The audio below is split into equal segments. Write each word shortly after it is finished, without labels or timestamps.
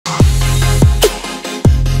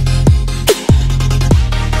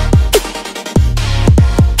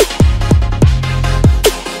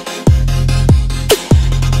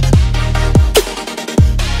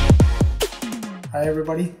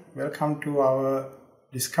everybody. Welcome to our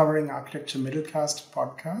Discovering Architecture Middlepath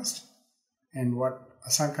podcast. And what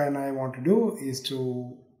Asanka and I want to do is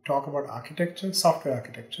to talk about architecture, software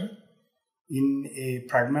architecture, in a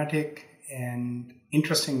pragmatic and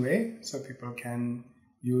interesting way so people can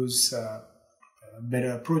use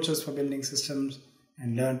better approaches for building systems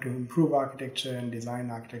and learn to improve architecture and design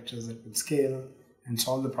architectures that will scale and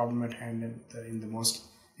solve the problem at hand in the most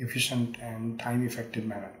efficient and time-effective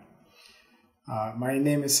manner. My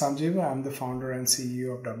name is Sanjiva. I'm the founder and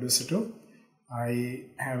CEO of WSO2. I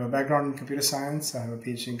have a background in computer science. I have a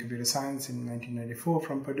PhD in computer science in 1994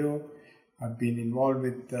 from Purdue. I've been involved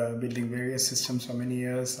with building various systems for many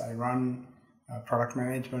years. I run product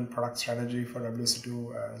management, product strategy for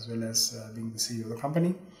WSO2, as well as being the CEO of the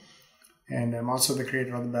company. And I'm also the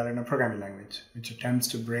creator of the Ballerina programming language, which attempts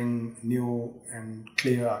to bring new and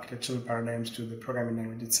clear architectural paradigms to the programming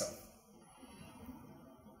language itself.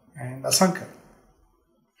 And Asanka.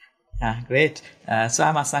 Great. So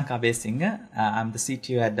I'm Asanka Abeysinghe. I'm the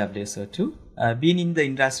CTO at WSO2. Been in the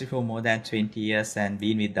industry for more than 20 years and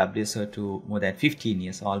been with WSO2 more than 15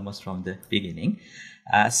 years, almost from the beginning.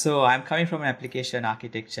 So I'm coming from an application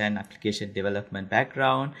architecture and application development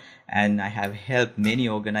background, and I have helped many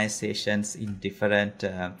organizations in different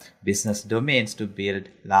business domains to build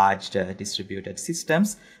large distributed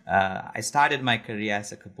systems. I started my career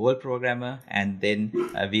as a COBOL programmer, and then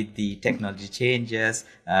with the technology changes,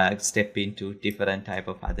 step into different type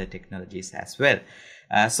of other technologies as well.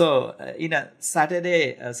 So in a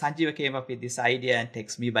Saturday, Sanjiva came up with this idea and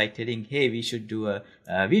texted me by telling, hey, we should do a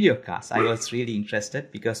video cast. I was really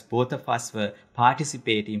interested because both of us were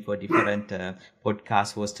participating for different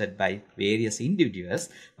podcasts hosted by various individuals,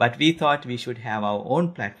 but we thought we should have our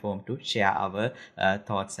own platform to share our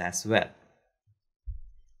thoughts as well.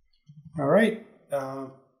 All right.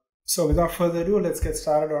 So without further ado, let's get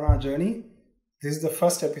started on our journey. This is the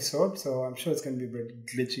first episode, so I'm sure it's going to be a bit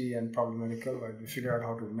glitchy and problematical while we figure out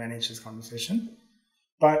how to manage this conversation.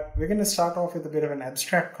 But we're going to start off with a bit of an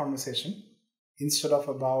abstract conversation instead of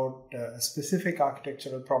about a specific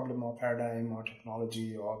architectural problem or paradigm or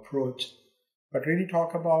technology or approach, but really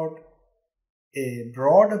talk about a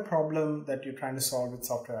broader problem that you're trying to solve with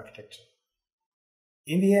software architecture.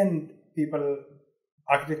 In the end,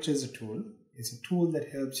 architecture is a tool. It's a tool that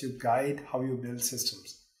helps you guide how you build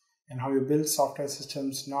systems. And how you build software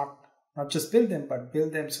systems, not just build them, but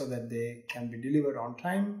build them so that they can be delivered on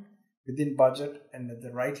time, within budget, and at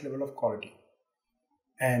the right level of quality.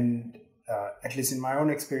 And at least in my own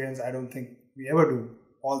experience, I don't think we ever do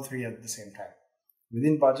all three at the same time.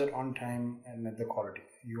 Within budget, on time, and at the quality.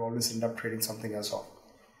 You always end up trading something else off.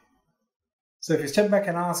 So if you step back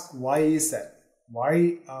and ask, why is that?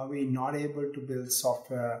 Why are we not able to build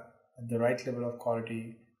software at the right level of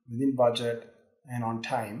quality, within budget, and on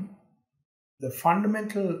time? The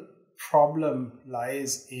fundamental problem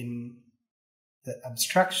lies in the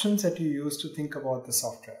abstractions that you use to think about the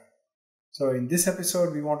software. So in this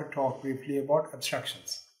episode, we want to talk briefly about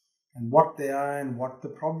abstractions and what they are and what the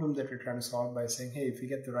problem that we're trying to solve by saying, hey, if we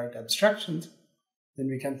get the right abstractions, then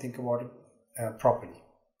we can think about it properly.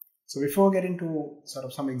 So before we get into sort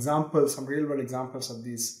of some examples, some real world examples of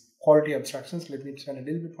these quality abstractions, let me spend a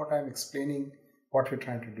little bit more time explaining what we're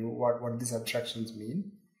trying to do, what these abstractions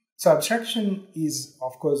mean. So abstraction is,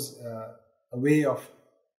 of course, a way of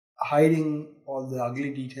hiding all the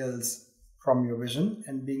ugly details from your vision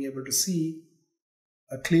and being able to see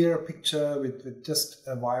a clear picture with just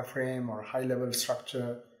a wireframe or high-level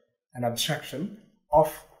structure and abstraction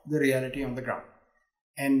of the reality on the ground.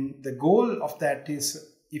 And the goal of that is,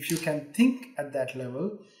 if you can think at that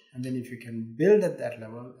level, and then if you can build at that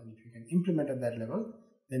level, and if you can implement at that level,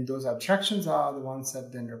 then those abstractions are the ones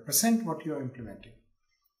that then represent what you're implementing.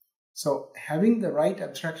 So having the right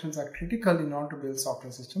abstractions are critical in order to build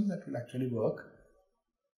software systems that will actually work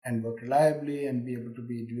and work reliably and be able to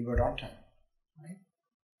be delivered on time. Right?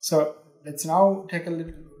 So let's now take a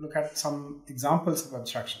little look at some examples of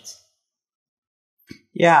abstractions.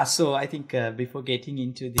 Yeah, so I think before getting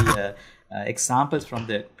into the examples from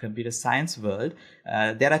the computer science world,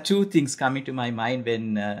 there are two things coming to my mind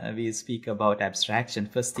when we speak about abstraction.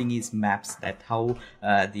 First thing is maps, that how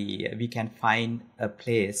we can find a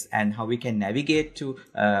place and how we can navigate to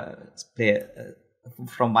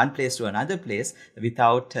from one place to another place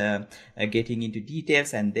without getting into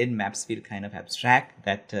details, and then maps will kind of abstract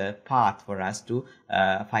that path for us to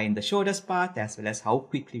find the shortest path as well as how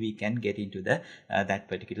quickly we can get into the that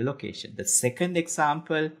particular location. The second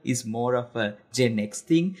example is more of a Gen X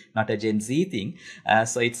thing, not a Gen Z thing.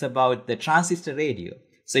 So it's about the transistor radio.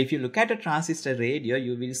 So if you look at a transistor radio,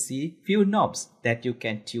 you will see few knobs that you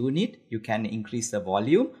can tune it, you can increase the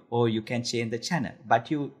volume, or you can change the channel. But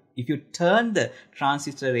if you turn the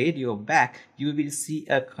transistor radio back, you will see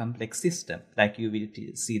a complex system. Like you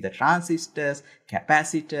will see the transistors,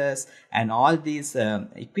 capacitors, and all these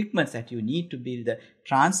equipments that you need to build the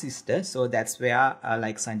transistor. So that's where,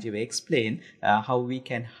 like Sanjiva explained, how we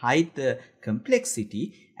can hide the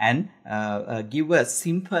complexity and give a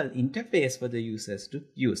simple interface for the users to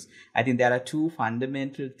use. I think there are two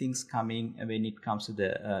fundamental things coming when it comes to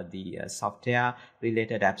the software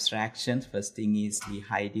related abstractions. First thing is the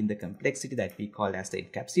hiding the complexity that we call as the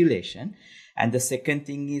encapsulation. And the second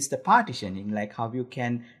thing is the partitioning, like how you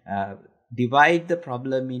can divide the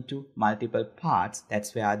problem into multiple parts.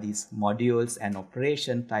 That's where these modules and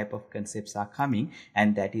operation type of concepts are coming,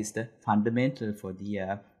 and that is the fundamental for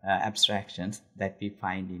the abstractions that we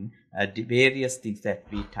find in the various things that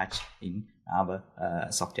we touch in our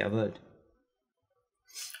software world.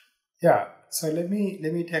 Yeah, so let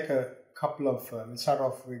me take a couple of we'll start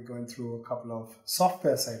off with going through a couple of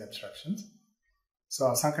software side abstractions. So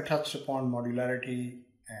Asanka touched upon modularity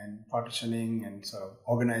and partitioning and sort of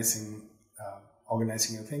organizing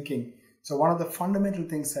your thinking. So one of the fundamental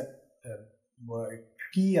things that were a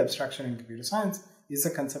key abstraction in computer science is the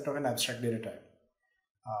concept of an abstract data type.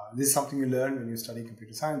 This is something you learn when you study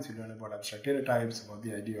computer science. You learn about abstract data types, about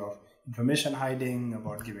the idea of information hiding,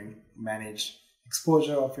 about giving managed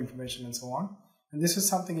exposure of information, and so on. And this was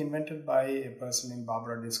something invented by a person named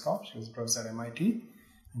Barbara Dieskov. She was a professor at MIT,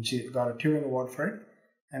 and she got a Turing Award for it.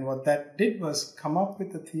 And what that did was come up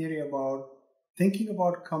with a theory about thinking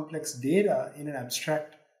about complex data in an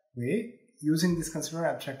abstract way using this concept of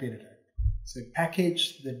abstract data type. So it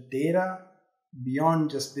packaged the data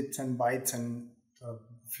beyond just bits and bytes and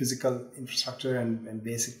physical infrastructure and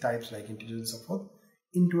basic types like integers and so forth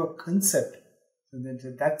into a concept. And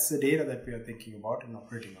then that's the data that we are thinking about and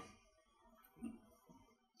operating on.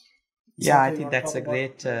 Yeah, I think that's a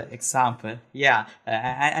great example. Yeah,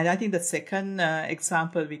 and I think the second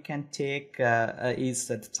example we can take is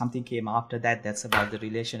that something came after that. That's about the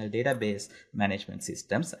relational database management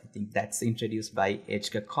systems. I think that's introduced by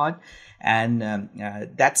Edgar Cod, and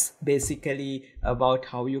that's basically about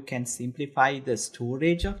how you can simplify the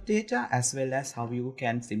storage of data as well as how you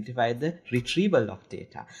can simplify the retrieval of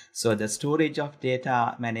data. So the storage of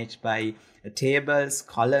data managed by tables,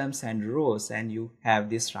 columns, and rows, and you have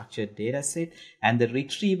this structured data set, and the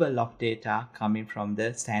retrieval of data coming from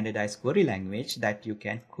the standardized query language that you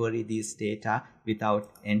can query this data without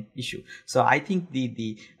an issue. So I think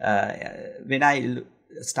when I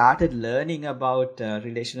started learning about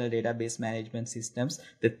relational database management systems,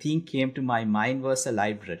 the thing came to my mind was a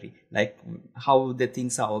library, like how the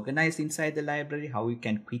things are organized inside the library, how you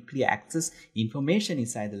can quickly access information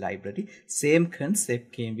inside the library. Same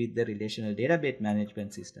concept came with the relational database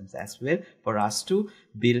management systems as well, for us to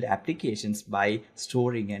build applications by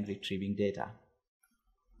storing and retrieving data.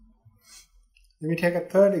 Let me take a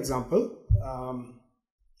third example,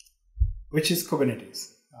 which is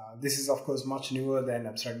Kubernetes. This is, of course, much newer than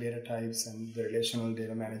abstract data types and the relational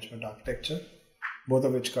data management architecture, both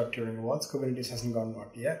of which got Turing Awards. Kubernetes hasn't gotten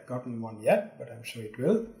one yet, but I'm sure it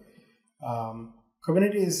will.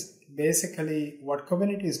 Kubernetes, basically, what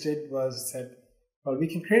Kubernetes did was said, well, we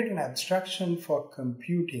can create an abstraction for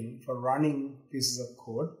computing, for running pieces of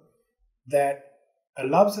code that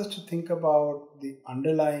allows us to think about the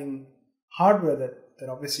underlying hardware that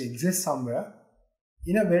obviously exists somewhere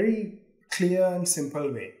in a very clear and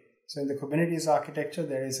simple way. So in the Kubernetes architecture,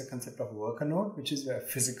 there is a concept of worker node, which is a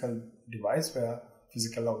physical device, where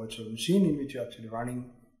physical or virtual machine in which you're actually running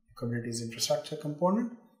Kubernetes infrastructure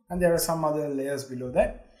component. And there are some other layers below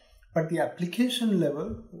that. But the application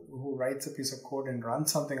level, who writes a piece of code and runs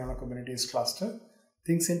something on a Kubernetes cluster,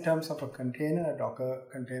 thinks in terms of a container, a Docker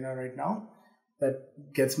container right now,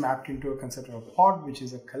 that gets mapped into a concept of a pod, which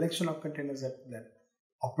is a collection of containers that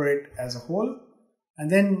operate as a whole. And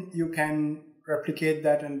then you can replicate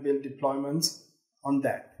that and build deployments on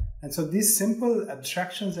that. And so these simple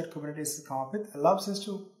abstractions that Kubernetes has come up with allows us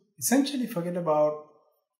to essentially forget about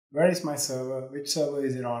where is my server, which server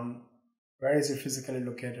is it on, where is it physically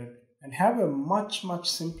located, and have a much, much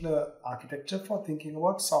simpler architecture for thinking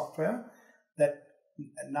about software that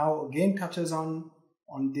now again touches on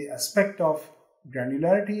the aspect of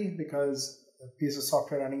granularity, because a piece of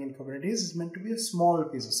software running in Kubernetes is meant to be a small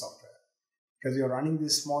piece of software. Because you're running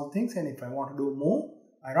these small things, and if I want to do more,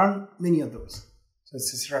 I run many of those. So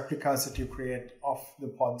it's just replicas that you create of the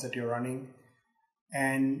pods that you're running,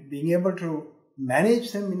 and being able to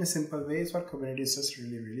manage them in a simple way is what Kubernetes does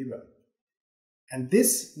really, really well. And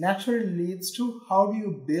this naturally leads to how do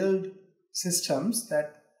you build systems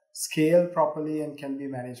that scale properly and can be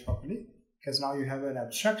managed properly, because now you have an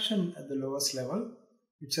abstraction at the lowest level,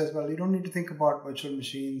 which says, well, you don't need to think about virtual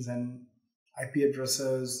machines and IP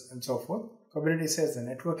addresses and so forth. Kubernetes says the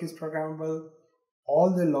network is programmable.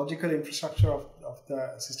 All the logical infrastructure of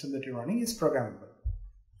the system that you're running is programmable,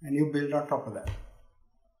 and you build on top of that.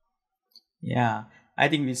 Yeah, I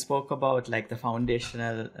think we spoke about like the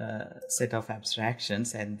foundational set of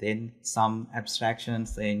abstractions and then some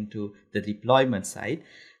abstractions into the deployment side.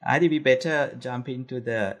 I think we better jump into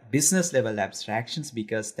the business level abstractions,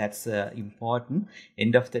 because that's important.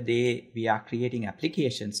 End of the day, we are creating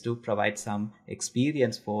applications to provide some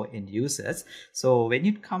experience for end users. So when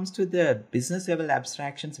it comes to the business level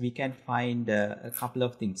abstractions, we can find a couple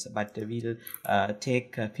of things, but we'll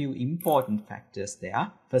take a few important factors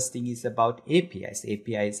there. First thing is about APIs.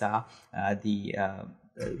 APIs are the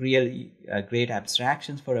really great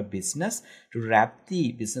abstractions for a business to wrap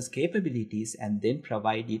the business capabilities and then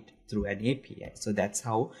provide it through an API. So that's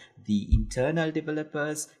how the internal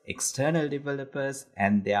developers, external developers,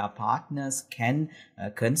 and their partners can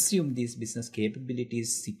consume these business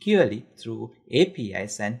capabilities securely through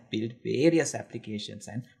APIs and build various applications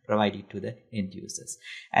and provide it to the end users.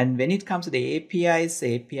 And when it comes to the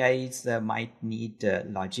APIs might need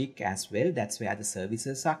logic as well. That's where the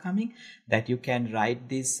services are coming, that you can write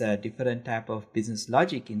this different type of business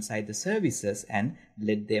logic inside the services and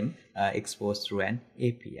let them expose through an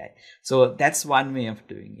API. So that's one way of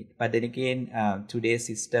doing it. But then again, today's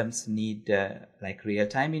systems need like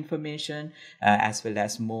real-time information as well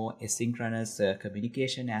as more asynchronous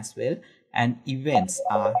communication as well. And events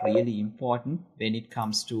are really important when it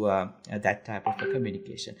comes to that type of a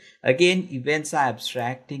communication. Again, events are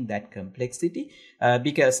abstracting that complexity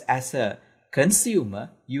because as a consumer,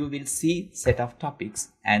 you will see set of topics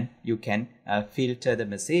and you can filter the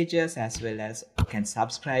messages as well as can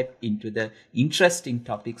subscribe into the interesting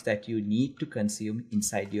topics that you need to consume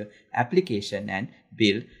inside your application and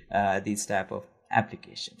build these type of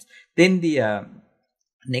applications. Then the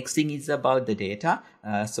next thing is about the data.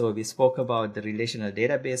 So we spoke about the relational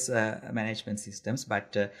database management systems,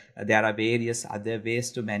 but there are various other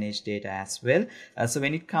ways to manage data as well. So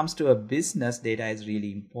when it comes to a business, data is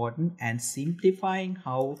really important, and simplifying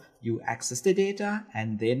how you access the data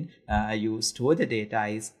and then you store the data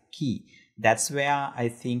is key. That's where I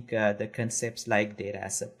think the concepts like data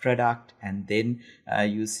as a product, and then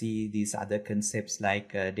you see these other concepts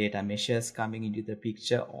like data measures coming into the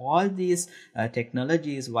picture. All these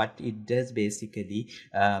technologies, what it does basically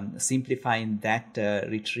simplifying that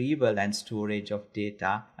retrieval and storage of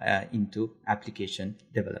data into application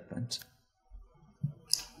development.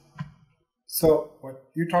 So what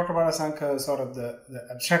you talked about, Asanka, is sort of the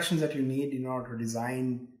abstractions that you need in order to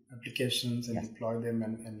design applications and deploy them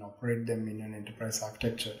and operate them in an enterprise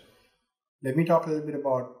architecture. Let me talk a little bit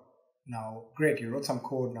about now, great, you wrote some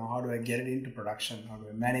code. Now, how do I get it into production? How do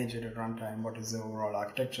I manage it at runtime? What is the overall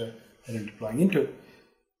architecture that I'm deploying into?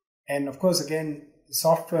 And of course, again, the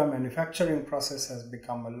software manufacturing process has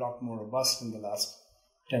become a lot more robust in the last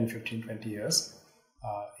 10, 15, 20 years.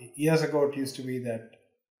 Years ago, it used to be that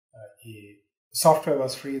software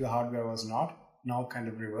was free, the hardware was not. Now kind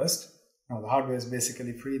of reversed. Now the hardware is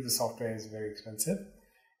basically free, the software is very expensive.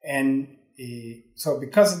 And so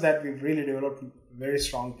because of that, we've really developed very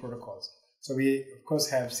strong protocols. So we, of course,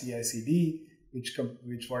 have CI/CD,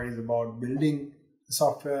 which worries about building the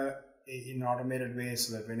software in an automated way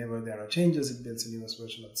so that whenever there are changes, it builds a newest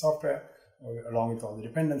version of the software along with all the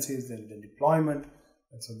dependencies, then the deployment.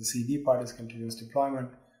 And so the CD part is continuous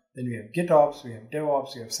deployment. Then we have GitOps, we have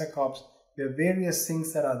DevOps, we have SecOps. We have various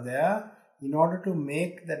things that are there in order to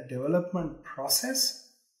make that development process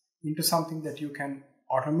into something that you can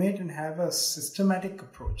automate and have a systematic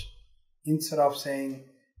approach, instead of saying,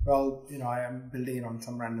 well, I am building it on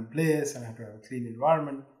some random place and I have to have a clean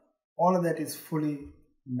environment. All of that is fully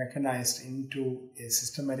mechanized into a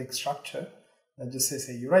systematic structure that just says,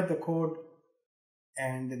 hey, you write the code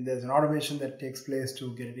and then there's an automation that takes place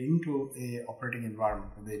to get it into a operating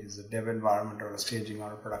environment, whether it is a dev environment or a staging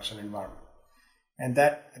or a production environment. And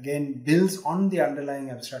that again builds on the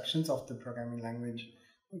underlying abstractions of the programming language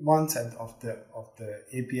once and of the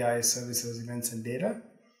API, services, events, and data,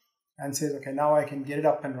 and says, okay, now I can get it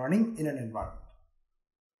up and running in an environment.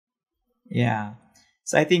 Yeah.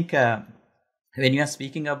 So I think when you are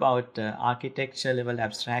speaking about architecture level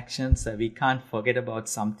abstractions, we can't forget about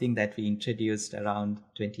something that we introduced around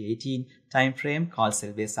 2018, time frame called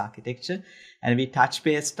cell-based architecture. And we touch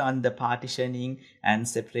based on the partitioning and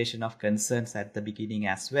separation of concerns at the beginning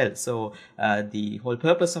as well. So the whole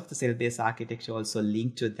purpose of the cell-based architecture also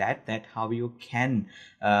linked to that how you can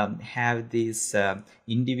have these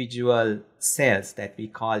individual cells that we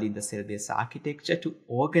call in the cell-based architecture to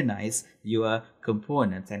organize your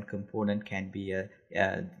components. And component can be a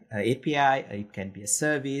API, it can be a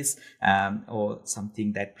service, or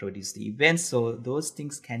something that produces the events. So those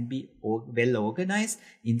things can be well organized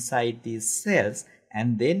inside these cells,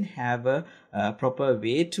 and then have a proper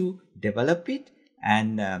way to develop it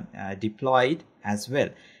and deploy it as well.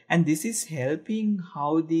 And this is helping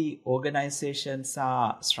how the organizations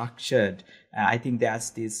are structured. I think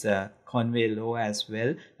there's this Conway law as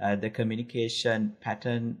well. The communication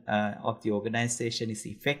pattern of the organization is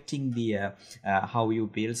affecting the how you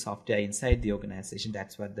build software inside the organization.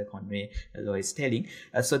 That's what the Conway law is telling.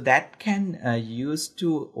 So that can use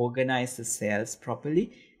to organize the cells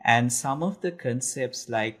properly. And some of the concepts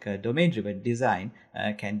like domain-driven design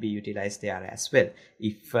can be utilized there as well.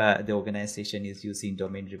 If the organization is using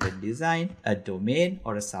domain-driven design, a domain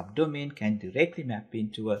or a subdomain can directly map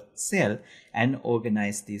into a cell and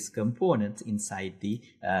organize these components inside the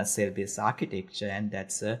cell-based architecture. And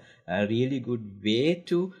that's a really good way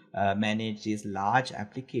to manage these large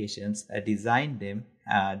applications, design them,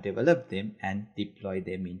 develop them, and deploy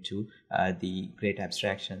them into the great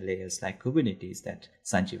abstraction layers like Kubernetes that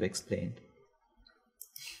Sanjiva explained.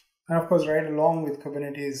 And of course, right along with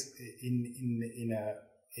Kubernetes in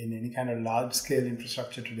any kind of large scale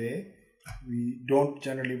infrastructure today, we don't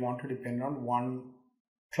generally want to depend on one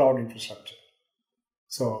cloud infrastructure.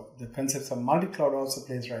 So the concepts of multi-cloud also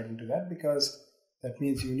plays right into that, because that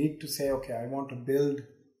means you need to say, okay, I want to build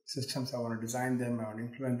systems, I want to design them, I want to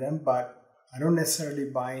implement them, but I don't necessarily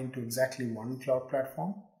buy into exactly one cloud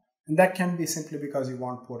platform. And that can be simply because you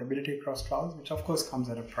want portability across clouds, which of course comes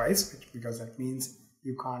at a price, because that means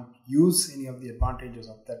you can't use any of the advantages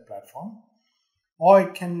of that platform. Or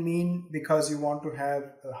it can mean because you want to have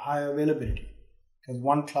a high availability, because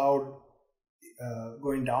one cloud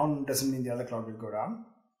going down doesn't mean the other cloud will go down.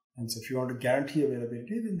 And so if you want to guarantee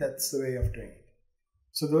availability, then that's the way of doing it.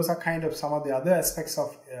 So those are kind of some of the other aspects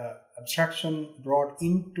of abstraction brought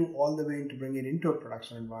into all the way into bring it into a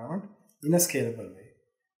production environment in a scalable way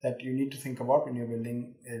that you need to think about when you're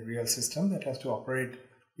building a real system that has to operate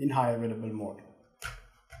in high available mode.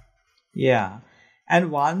 Yeah. And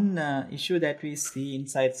one issue that we see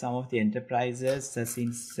inside some of the enterprises,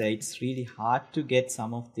 since it's really hard to get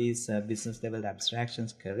some of these business level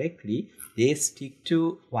abstractions correctly, they stick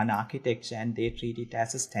to one architecture and they treat it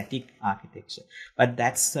as a static architecture. But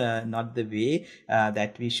that's not the way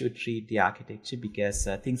that we should treat the architecture, because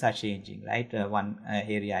things are changing, right? One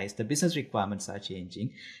area is the business requirements are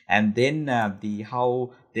changing, and then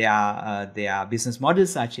how their business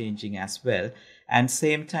models are changing as well. And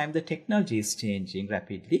same time, the technology is changing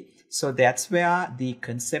rapidly. So that's where the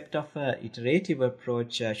concept of an iterative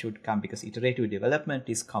approach should come, because iterative development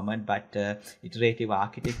is common, but iterative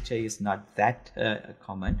architecture is not that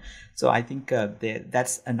common. So I think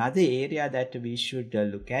that's another area that we should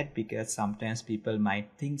look at, because sometimes people might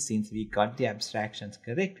think since we got the abstractions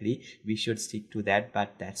correctly, we should stick to that,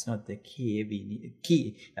 but that's not the key.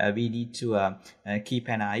 We need to keep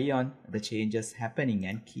an eye on the changes happening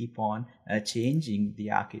and keep on changing the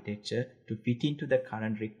architecture to fit into the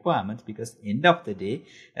current requirements, because end of the day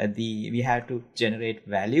we have to generate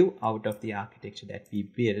value out of the architecture that we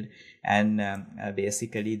build. And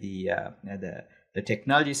basically the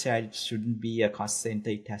technology side shouldn't be a cost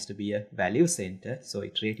center, it has to be a value center. So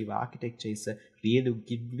iterative architecture is a really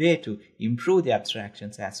good way to improve the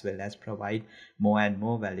abstractions as well as provide more and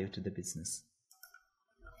more value to the business.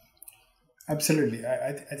 Absolutely.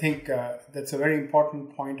 I think that's a very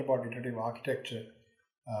important point about iterative architecture.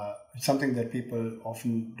 It's something that people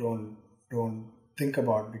often don't think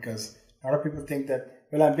about, because a lot of people think that,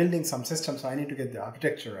 well, I'm building some system, so I need to get the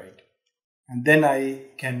architecture right. And then I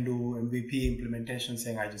can do MVP implementation,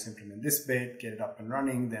 saying I just implement this bit, get it up and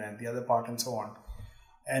running, then add the other part and so on.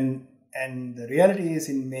 And the reality is,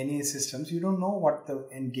 in many systems, you don't know what the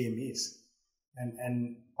end game is.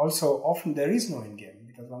 And also often there is no end game,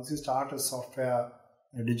 because once you start a software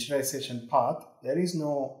digitalization path, there is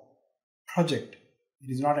no project.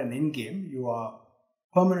 It is not an end game. You are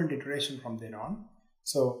permanent iteration from then on.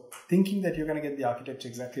 So thinking that you're going to get the architecture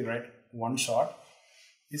exactly right one shot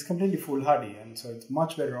is completely foolhardy. And so it's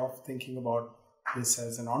much better off thinking about this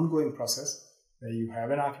as an ongoing process where you have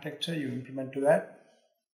an architecture, you implement to that,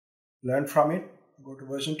 learn from it, go to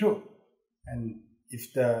version 2. And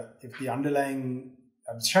if the underlying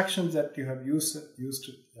abstractions that you have used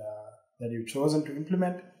that you've chosen to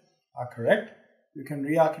implement are correct, you can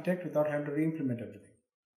re-architect without having to re-implement everything.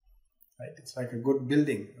 Right? It's like a good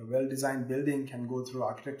building. A well-designed building can go through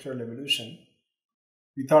architectural evolution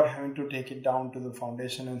without having to take it down to the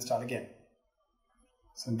foundation and start again.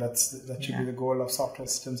 So that should be the goal of software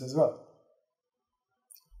systems as well.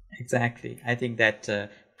 Exactly. I think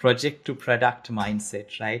that project to product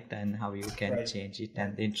mindset, right? And how you can change it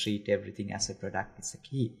and then treat everything as a product is the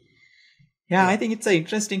key. Yeah, I think it's an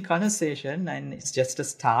interesting conversation and it's just a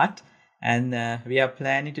start. And we are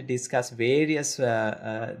planning to discuss various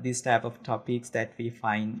these type of topics that we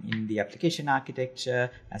find in the application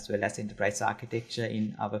architecture as well as enterprise architecture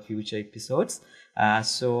in our future episodes.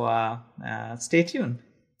 So stay tuned.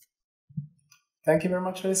 Thank you very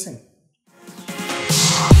much for listening.